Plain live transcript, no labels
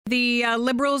The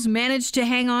Liberals managed to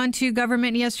hang on to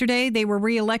government yesterday. They were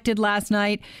reelected last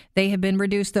night. They have been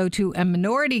reduced, though, to a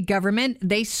minority government.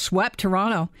 They swept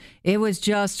Toronto. It was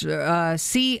just a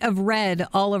sea of red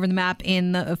all over the map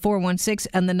in the 416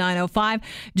 and the 905.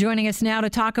 Joining us now to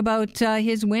talk about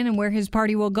his win and where his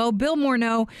party will go, Bill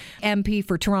Morneau, MP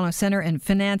for Toronto Centre and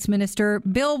Finance Minister.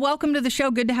 Bill, welcome to the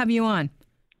show. Good to have you on.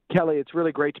 Kelly, it's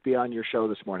really great to be on your show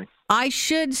this morning. I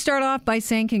should start off by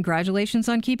saying congratulations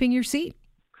on keeping your seat.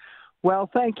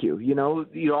 Well, thank you. You know,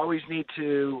 you always need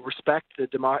to respect the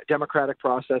democratic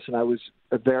process, and I was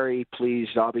very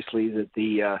pleased, obviously, that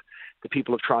the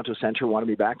people of Toronto Centre wanted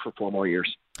me back for 4 more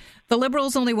years. The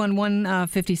Liberals only won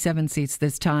 157 seats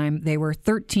this time. They were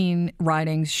 13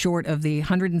 ridings short of the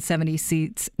 170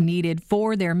 seats needed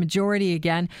for their majority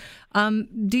again.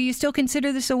 Do you still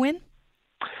consider this a win?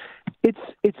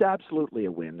 It's absolutely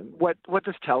a win. What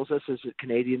this tells us is that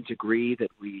Canadians agree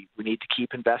that we need to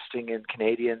keep investing in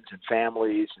Canadians and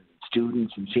families and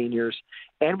students and seniors,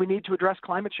 and we need to address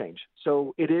climate change.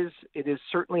 So it is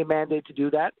certainly a mandate to do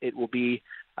that. It will be,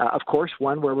 of course,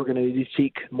 one where we're going to need to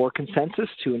seek more consensus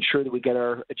to ensure that we get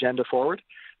our agenda forward,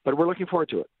 but we're looking forward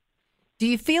to it. Do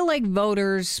you feel like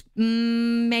voters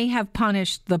may have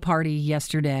punished the party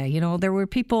yesterday? You know, there were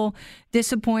people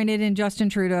disappointed in Justin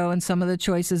Trudeau and some of the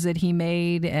choices that he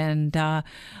made, and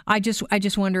I just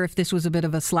wonder if this was a bit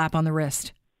of a slap on the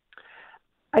wrist.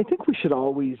 I think we should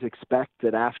always expect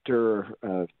that after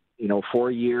 4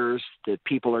 years that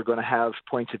people are going to have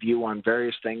points of view on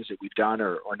various things that we've done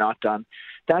or not done.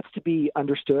 That's to be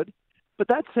understood. But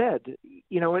that said,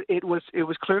 you know, it was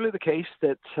clearly the case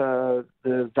that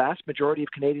the vast majority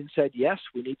of Canadians said, yes,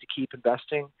 we need to keep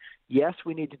investing. Yes,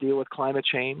 we need to deal with climate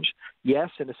change. Yes,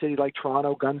 in a city like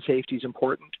Toronto, gun safety is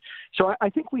important. So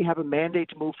I think we have a mandate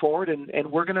to move forward,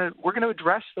 and we're gonna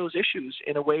address those issues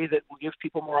in a way that will give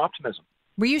people more optimism.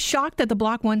 Were you shocked that the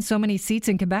Bloc won so many seats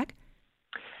in Quebec?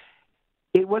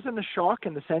 It wasn't a shock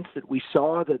in the sense that we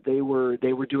saw that they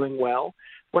were doing well.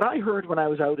 What I heard when I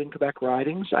was out in Quebec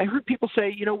ridings, I heard people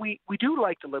say, you know, we do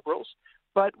like the Liberals,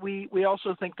 but we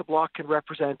also think the Bloc can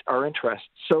represent our interests.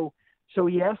 So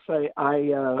yes,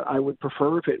 I would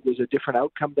prefer if it was a different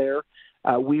outcome there.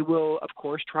 We will, of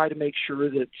course, try to make sure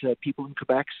that people in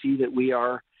Quebec see that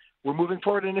we're moving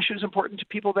forward on issues important to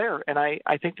people there, and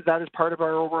I think that is part of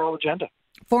our overall agenda.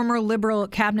 Former Liberal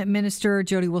Cabinet Minister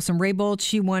Jody Wilson-Raybould,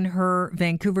 she won her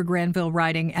Vancouver-Granville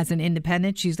riding as an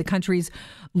independent. She's the country's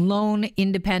lone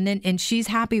independent, and she's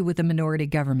happy with the minority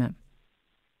government.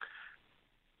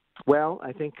 Well,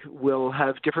 I think we'll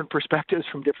have different perspectives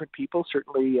from different people.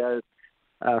 Certainly,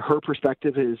 her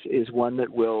perspective is one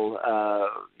that we'll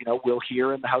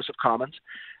hear in the House of Commons.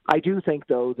 I do think,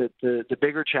 though, that the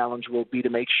bigger challenge will be to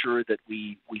make sure that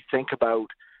we think about,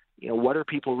 you know, what are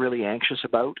people really anxious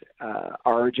about?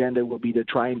 Our agenda will be to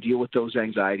try and deal with those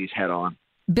anxieties head on.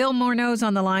 Bill Morneau's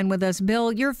on the line with us.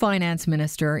 Bill, your finance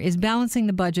minister. Is balancing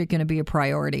the budget going to be a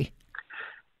priority?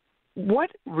 What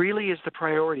really is the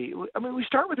priority? I mean, we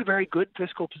start with a very good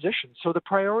fiscal position. So the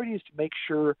priority is to make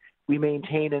sure we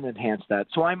maintain and enhance that.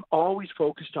 So I'm always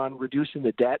focused on reducing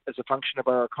the debt as a function of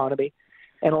our economy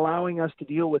and allowing us to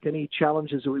deal with any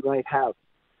challenges that we might have.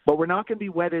 But we're not going to be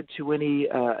wedded to any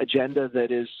agenda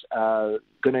that is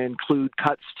going to include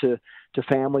cuts to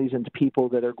families and to people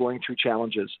that are going through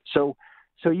challenges. So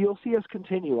you'll see us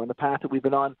continue on the path that we've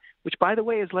been on, which, by the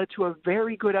way, has led to a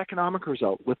very good economic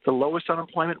result with the lowest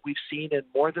unemployment we've seen in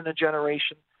more than a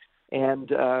generation,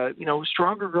 and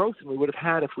stronger growth than we would have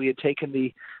had if we had taken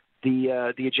the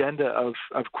agenda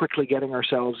of quickly getting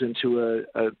ourselves into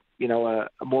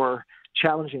a more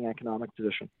challenging economic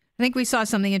position. I think we saw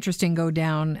something interesting go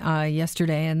down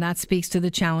yesterday, and that speaks to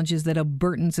the challenges that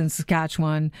Albertans and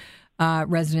Saskatchewan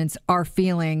residents are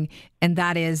feeling, and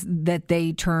that is that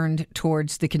they turned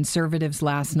towards the Conservatives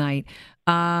last night.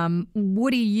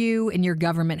 What do you and your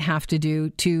government have to do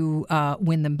to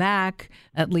win them back,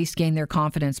 at least gain their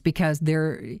confidence? Because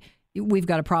we've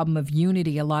got a problem of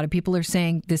unity. A lot of people are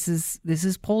saying this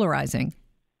is polarizing.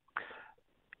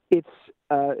 It's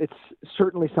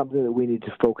certainly something that we need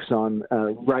to focus on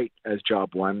right as job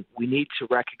one. We need to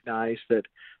recognize that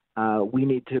we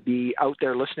need to be out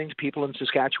there listening to people in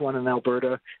Saskatchewan and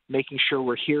Alberta, making sure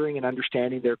we're hearing and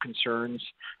understanding their concerns,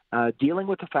 dealing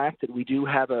with the fact that we do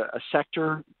have a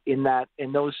sector in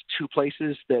those two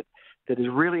places that is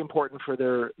really important for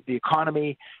the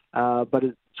economy, but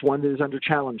it's one that is under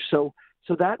challenge. So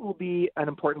that will be an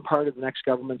important part of the next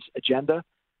government's agenda.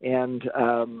 And,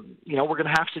 we're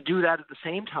going to have to do that at the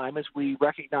same time as we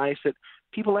recognize that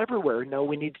people everywhere know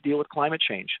we need to deal with climate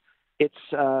change. It's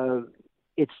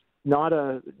not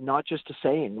just a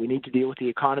saying. We need to deal with the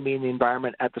economy and the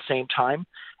environment at the same time,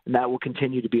 and that will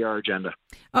continue to be our agenda.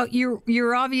 Oh,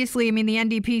 you're obviously, I mean, the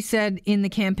NDP said in the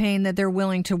campaign that they're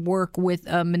willing to work with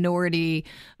a minority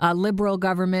Liberal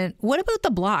government. What about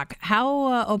the Bloc?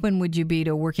 How open would you be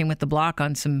to working with the Bloc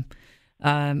on some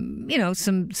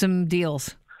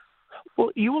deals?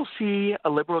 Well, you will see a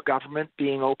Liberal government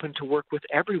being open to work with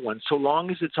everyone, so long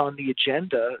as it's on the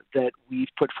agenda that we've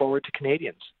put forward to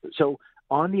Canadians. So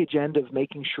on the agenda of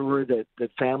making sure that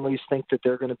families think that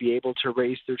they're going to be able to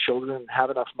raise their children and have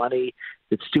enough money,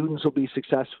 that students will be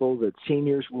successful, that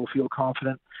seniors will feel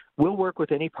confident, we'll work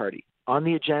with any party. On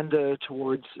the agenda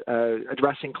towards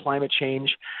addressing climate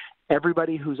change,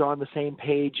 everybody who's on the same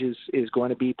page is going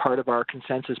to be part of our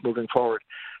consensus moving forward.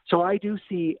 So I do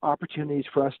see opportunities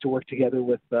for us to work together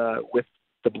with the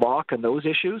Bloc on those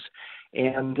issues,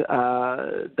 and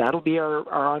that'll be our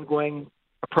ongoing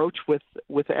approach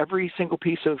with every single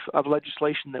piece of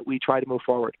legislation that we try to move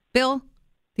forward. Bill,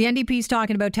 the NDP is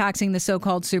talking about taxing the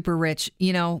so-called super rich.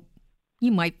 You know,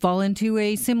 you might fall into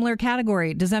a similar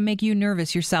category. Does that make you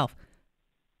nervous yourself?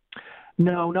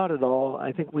 No, not at all.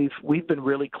 I think we've been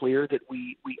really clear that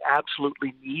we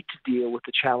absolutely need to deal with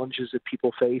the challenges that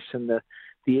people face and the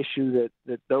issue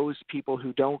that those people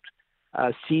who don't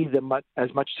see as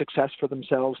much success for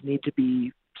themselves need to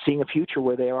be seeing a future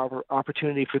where there are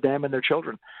opportunity for them and their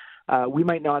children. We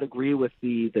might not agree with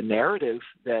the narrative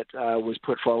that was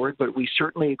put forward, but we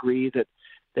certainly agree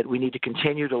that we need to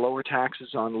continue to lower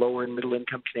taxes on lower and middle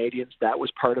income Canadians. That was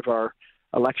part of our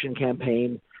election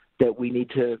campaign, that we need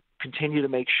to continue to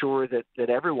make sure that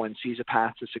everyone sees a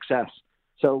path to success.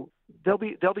 So there'll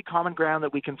be common ground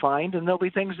that we can find, and there'll be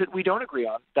things that we don't agree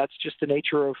on. That's just the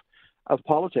nature of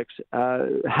politics.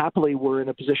 Happily, we're in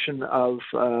a position of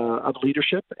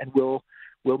leadership, and we'll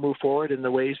move forward in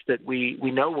the ways that we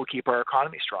know will keep our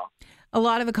economy strong. A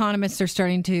lot of economists are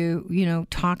starting to,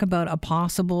 talk about a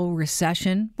possible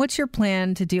recession. What's your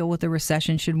plan to deal with a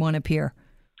recession should one appear?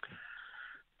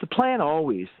 The plan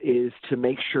always is to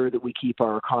make sure that we keep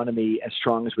our economy as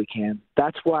strong as we can.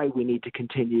 That's why we need to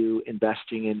continue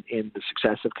investing in the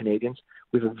success of Canadians.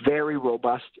 We have a very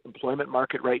robust employment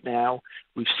market right now.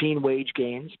 We've seen wage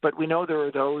gains, but we know there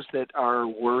are those that are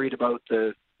worried about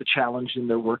the challenge in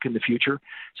their work in the future.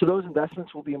 So those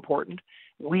investments will be important.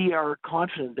 We are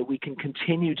confident that we can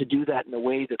continue to do that in a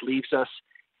way that leaves us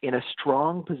in a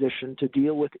strong position to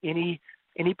deal with any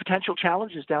potential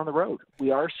challenges down the road.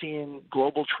 We are seeing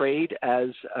global trade as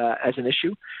an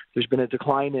issue. There's been a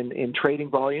decline in trading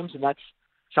volumes, and that's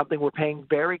something we're paying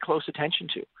very close attention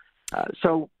to.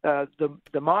 So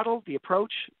the model, the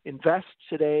approach, invest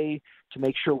today to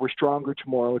make sure we're stronger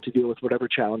tomorrow to deal with whatever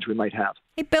challenge we might have.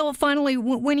 Hey, Bill, finally,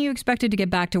 when are you expected to get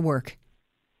back to work?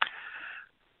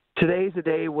 Today's a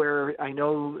day where I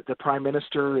know the Prime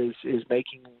Minister is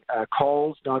making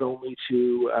calls not only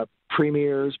to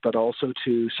premiers but also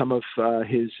to some of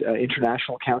his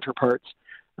international counterparts.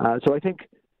 So I think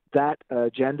that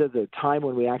agenda, the time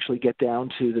when we actually get down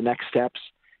to the next steps,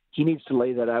 he needs to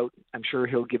lay that out. I'm sure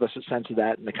he'll give us a sense of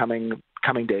that in the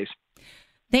coming days.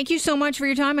 Thank you so much for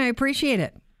your time. I appreciate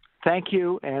it. Thank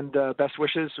you, and best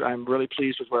wishes. I'm really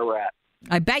pleased with where we're at.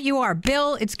 I bet you are.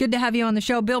 Bill, it's good to have you on the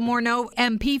show. Bill Morneau,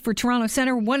 MP for Toronto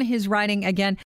Centre, won his riding again.